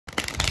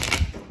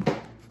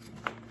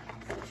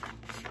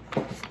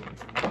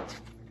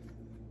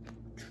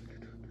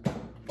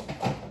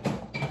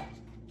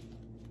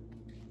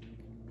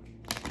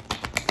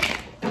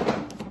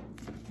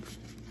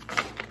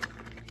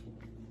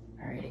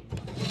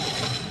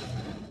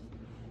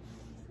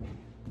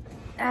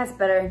That's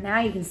better. Now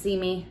you can see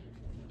me.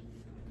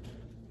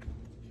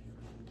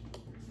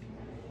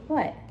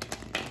 What?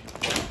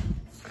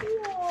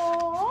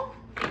 Aww.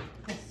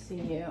 I see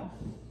you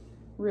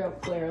real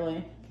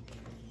clearly.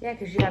 Yeah,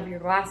 because you have your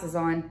glasses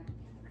on.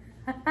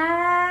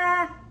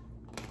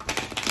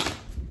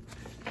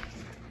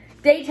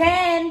 Day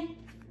 10.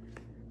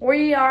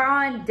 We are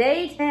on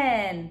day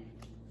 10.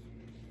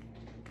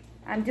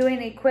 I'm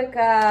doing a quick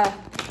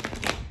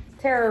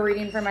tarot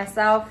reading for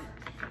myself.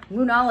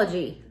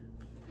 Moonology.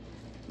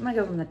 I'm gonna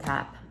go from the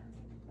top.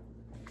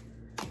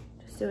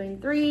 Just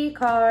doing 3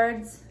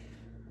 cards.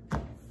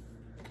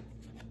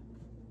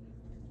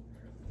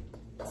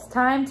 It's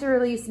time to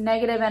release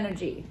negative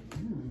energy.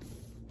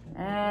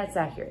 That's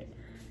accurate.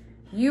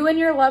 You and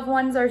your loved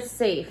ones are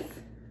safe.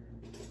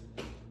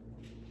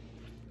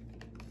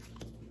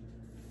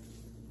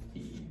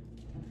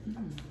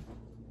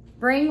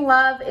 Bring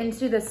love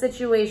into the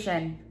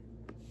situation.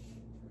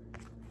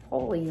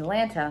 Holy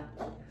Lanta.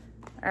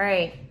 All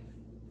right.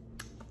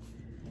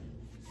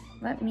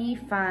 Let me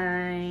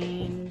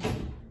find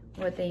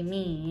what they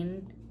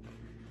mean.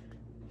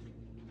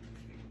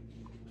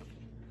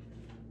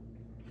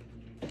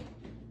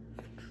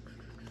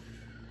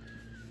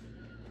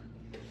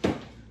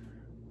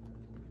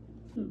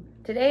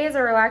 Today is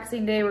a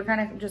relaxing day. We're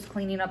kind of just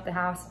cleaning up the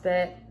house a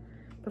bit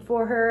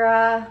before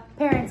her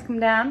parents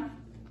come down.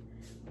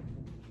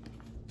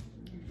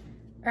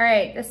 All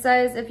right, this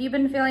says, if you've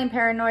been feeling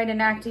paranoid and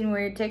acting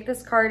weird, take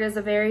this card as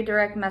a very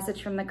direct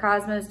message from the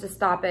cosmos to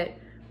stop it.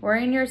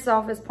 Worrying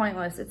yourself is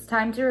pointless. It's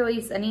time to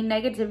release any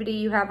negativity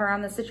you have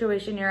around the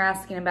situation you're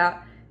asking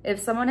about. If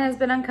someone has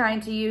been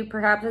unkind to you,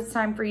 perhaps it's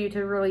time for you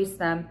to release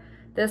them.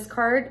 This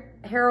card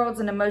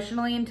heralds an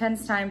emotionally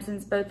intense time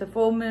since both the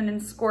full moon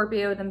and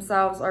Scorpio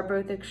themselves are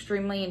both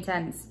extremely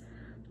intense.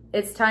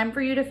 It's time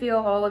for you to feel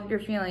all of your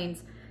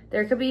feelings.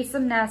 There could be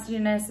some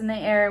nastiness in the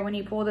air when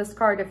you pull this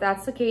card. If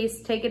that's the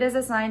case, take it as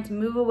a sign to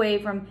move away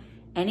from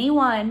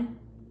anyone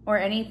or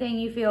anything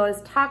you feel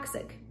is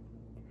toxic.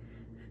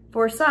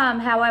 For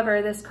some,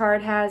 however, this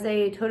card has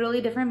a totally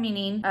different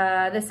meaning.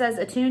 This says,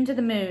 attune to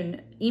the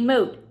moon.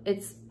 Emote.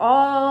 It's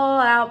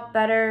all out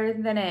better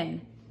than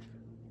in.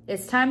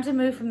 It's time to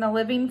move from the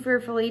living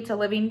fearfully to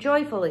living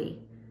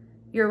joyfully.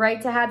 You're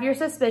right to have your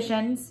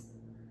suspicions.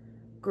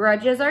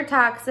 Grudges are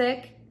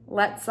toxic.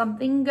 Let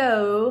something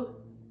go.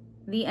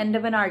 The end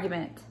of an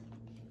argument.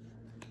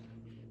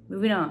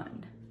 Moving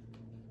on.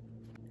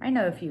 I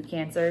know a few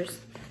Cancers.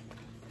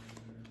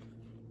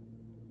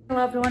 Your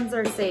loved ones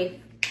are safe.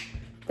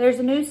 There's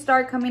a new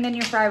start coming in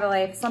your private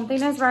life.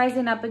 Something is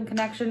rising up in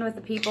connection with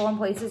the people and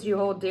places you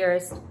hold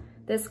dearest.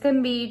 This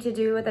can be to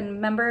do with a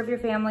member of your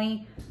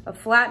family, a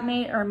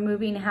flatmate, or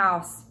moving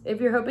house.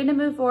 If you're hoping to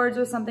move forwards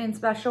with something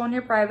special in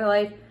your private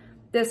life,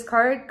 this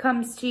card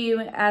comes to you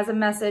as a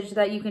message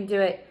that you can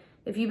do it.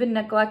 If you've been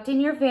neglecting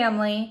your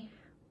family,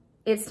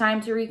 it's time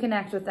to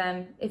reconnect with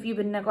them. If you've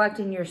been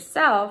neglecting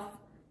yourself,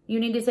 you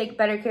need to take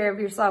better care of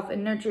yourself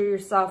and nurture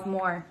yourself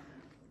more.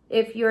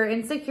 If your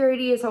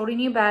insecurity is holding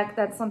you back,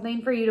 that's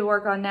something for you to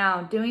work on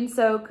now. Doing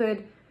so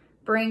could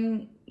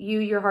bring you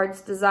your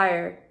heart's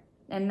desire.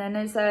 And then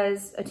it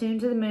says, attune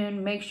to the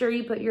moon. Make sure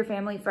you put your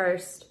family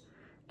first.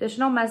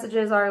 Additional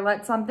messages are,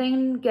 let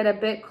something get a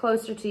bit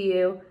closer to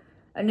you.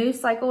 A new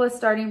cycle is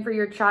starting for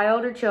your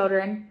child or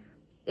children.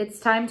 It's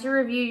time to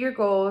review your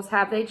goals.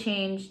 Have they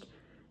changed?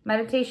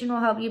 Meditation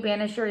will help you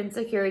banish your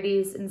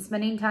insecurities, and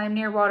spending time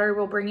near water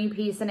will bring you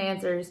peace and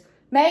answers.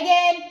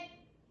 Megan!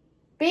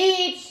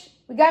 Beach!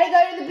 We gotta go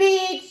to the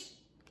beach!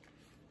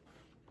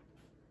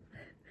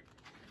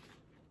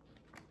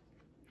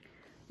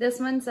 This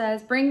one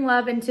says, bring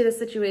love into the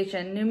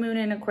situation. New moon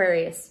in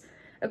Aquarius.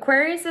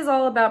 Aquarius is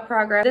all about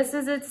progress. This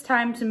is its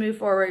time to move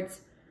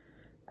forwards.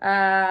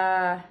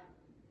 The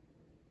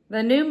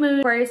new moon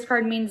Aquarius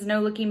card means no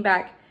looking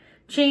back.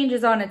 Change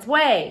is on its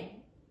way,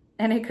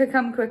 and it could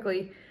come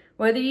quickly.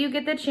 Whether you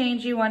get the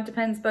change you want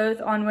depends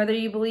both on whether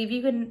you believe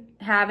you can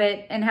have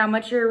it and how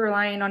much you're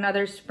relying on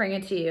others to bring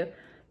it to you.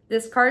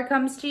 This card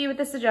comes to you with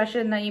the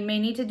suggestion that you may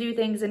need to do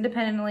things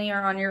independently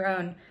or on your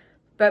own.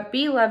 But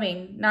be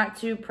loving, not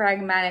too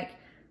pragmatic.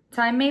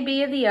 Time may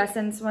be of the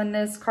essence when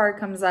this card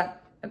comes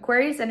up.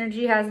 Aquarius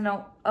energy has an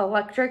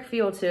electric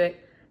feel to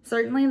it.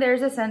 Certainly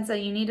there's a sense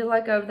that you need to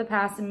let go of the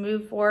past and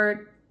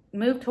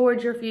move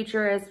towards your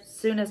future as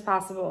soon as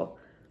possible.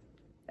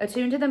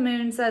 Attune to the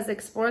moon says,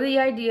 explore the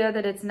idea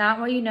that it's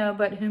not what you know,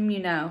 but whom you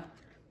know.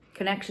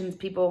 Connections,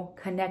 people,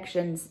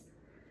 connections.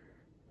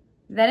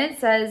 Then it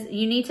says,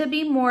 you need to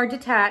be more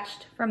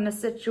detached from the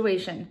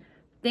situation.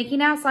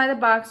 Thinking outside the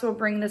box will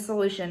bring the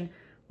solution.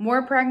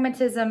 More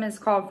pragmatism is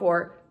called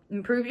for.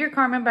 Improve your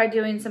karma by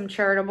doing some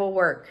charitable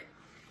work.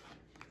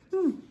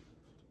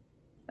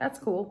 That's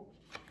cool.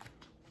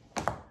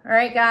 All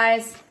right,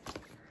 guys.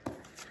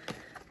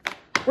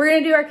 We're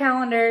going to do our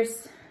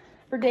calendars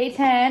for day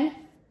 10.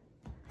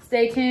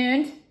 Stay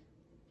tuned.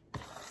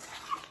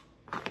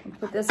 I'll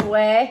put this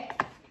away.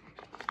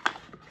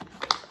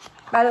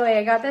 By the way,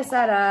 I got this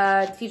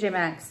at TJ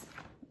Maxx,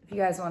 if you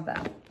guys want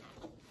them.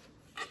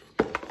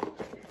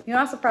 You can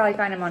also probably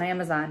find them on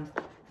Amazon.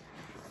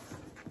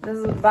 This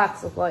is what the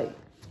box looks like.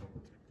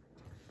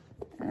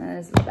 And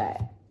this is the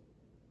back.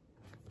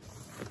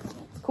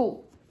 It's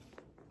cool.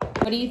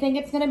 What do you think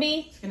it's gonna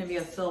be? It's gonna be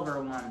a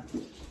silver one.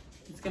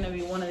 It's gonna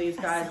be one of these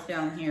guys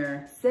down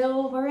here.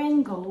 Silver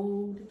and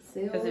gold.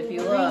 Because if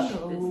you look,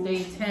 it's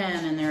day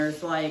 10 and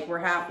there's like, we're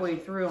halfway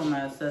through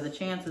almost. So the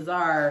chances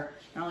are,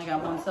 I only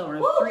got one silver.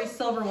 There's 3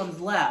 silver ones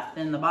left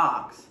in the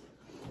box.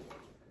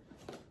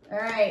 All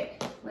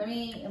right, let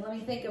me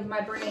think of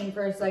my brain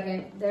for a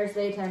second. There's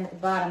day 10 at the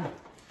bottom.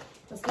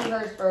 Let's do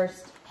hers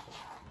first.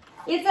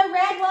 It's a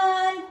red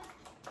one.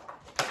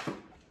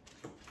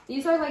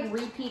 These are like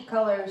repeat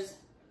colors.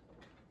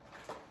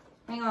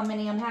 Hang on,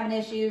 Minnie, I'm having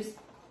issues.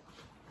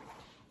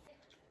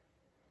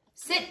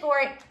 Sit for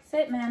it.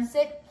 Sit, man.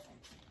 Sit.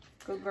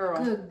 Good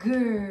girl. Good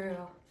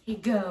girl. Here you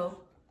go.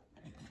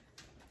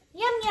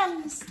 Yum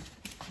yums.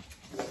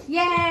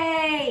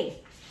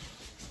 Yay!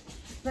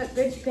 Look,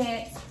 good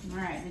pants. All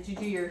right, did you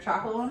do your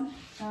chocolate one?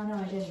 Oh, no,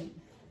 I didn't.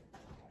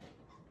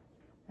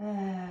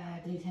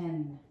 Day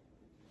 10.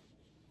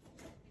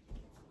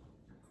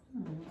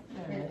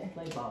 There it is,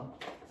 light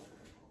bulb.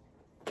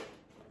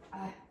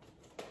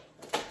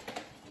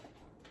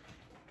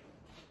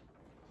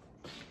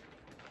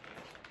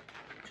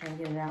 Try to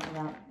get it out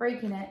without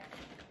breaking it.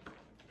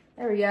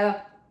 There we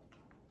go.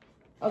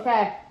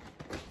 Okay.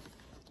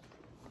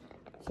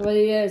 So what do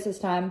you use this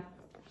time?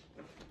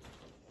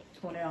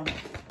 20.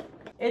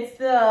 It's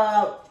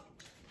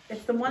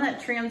the one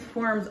that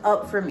transforms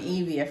up from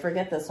Eevee. I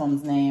forget this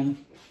one's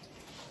name,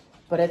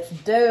 but it's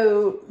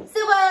dope.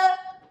 Super.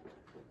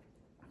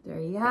 There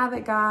you have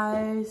it,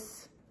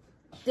 guys.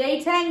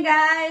 Day 10,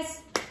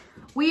 guys.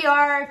 We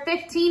are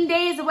 15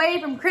 days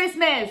away from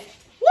Christmas.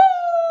 Woo!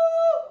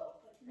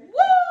 Woo!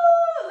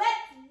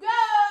 Let's go!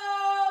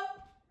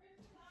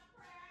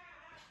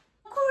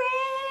 Craig!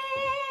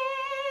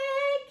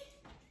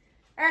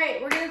 All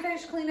right, we're gonna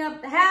finish cleaning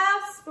up the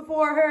house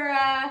before her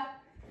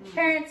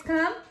parents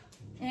come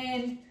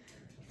in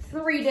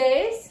 3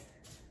 days.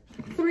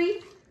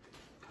 3.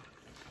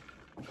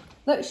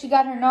 Look, she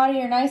got her naughty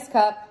or nice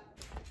cup.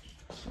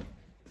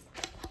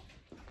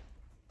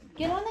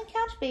 Get on the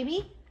couch,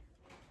 baby.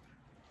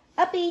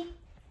 Uppy.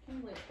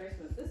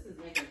 Christmas. This is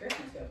making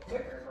Christmas go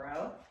quicker,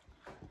 bro.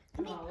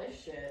 All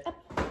this shit. Up.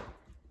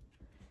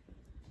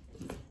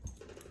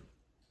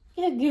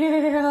 Good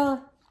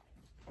girl.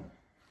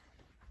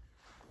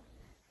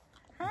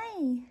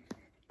 Hi.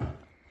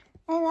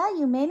 I love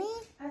you, Minnie.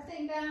 I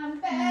think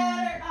I'm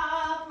better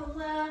off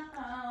alone.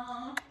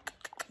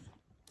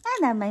 I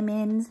love my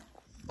mins.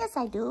 Yes,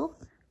 I do.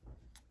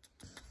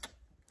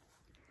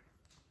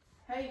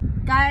 Hey.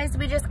 Guys,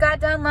 we just got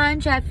done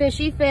lunch at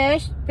Fishy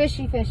Fish.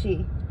 Fishy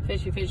Fishy.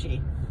 Fishy,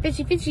 fishy.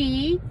 Fishy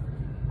Fishy.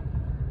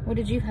 What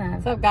did you have?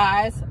 What's up,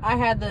 guys? I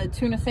had the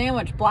tuna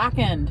sandwich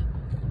blackened.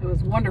 It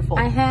was wonderful.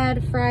 I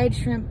had fried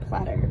shrimp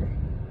platter.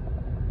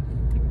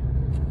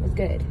 It was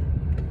good.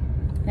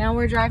 Now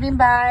we're driving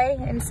by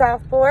in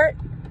Southport.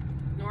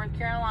 North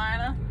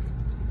Carolina.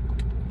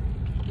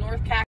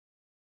 North Cac.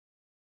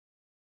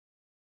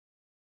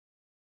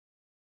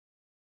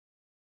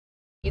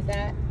 Get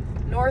that?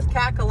 North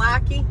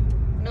Kakalaki.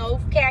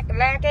 North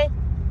Kakalaki.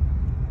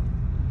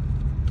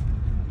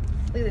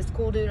 Look at this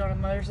cool dude on a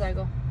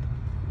motorcycle.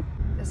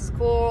 This is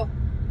cool.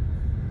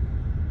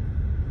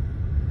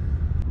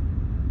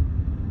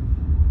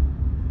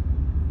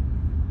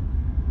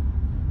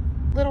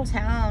 Little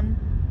town,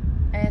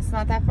 and it's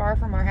not that far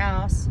from our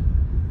house.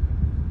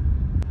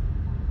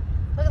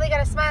 Look, they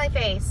got a smiley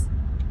face.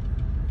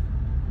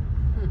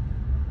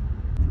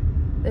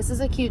 This is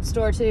a cute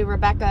store too,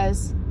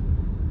 Rebecca's.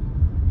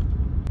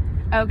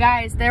 Oh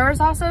guys, there was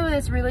also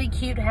this really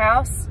cute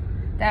house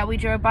that we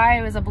drove by.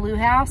 It was a blue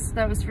house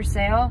that was for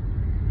sale.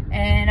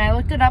 And I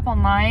looked it up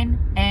online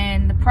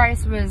and the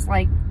price was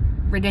like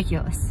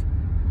ridiculous.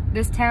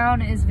 This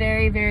town is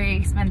very, very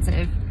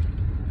expensive.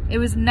 It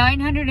was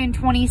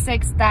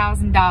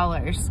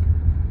 $926,000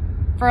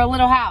 for a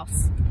little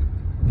house.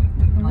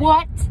 Like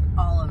what?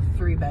 All of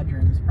 3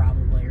 bedrooms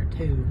probably, or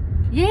 2.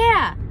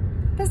 Yeah,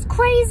 that's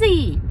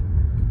crazy.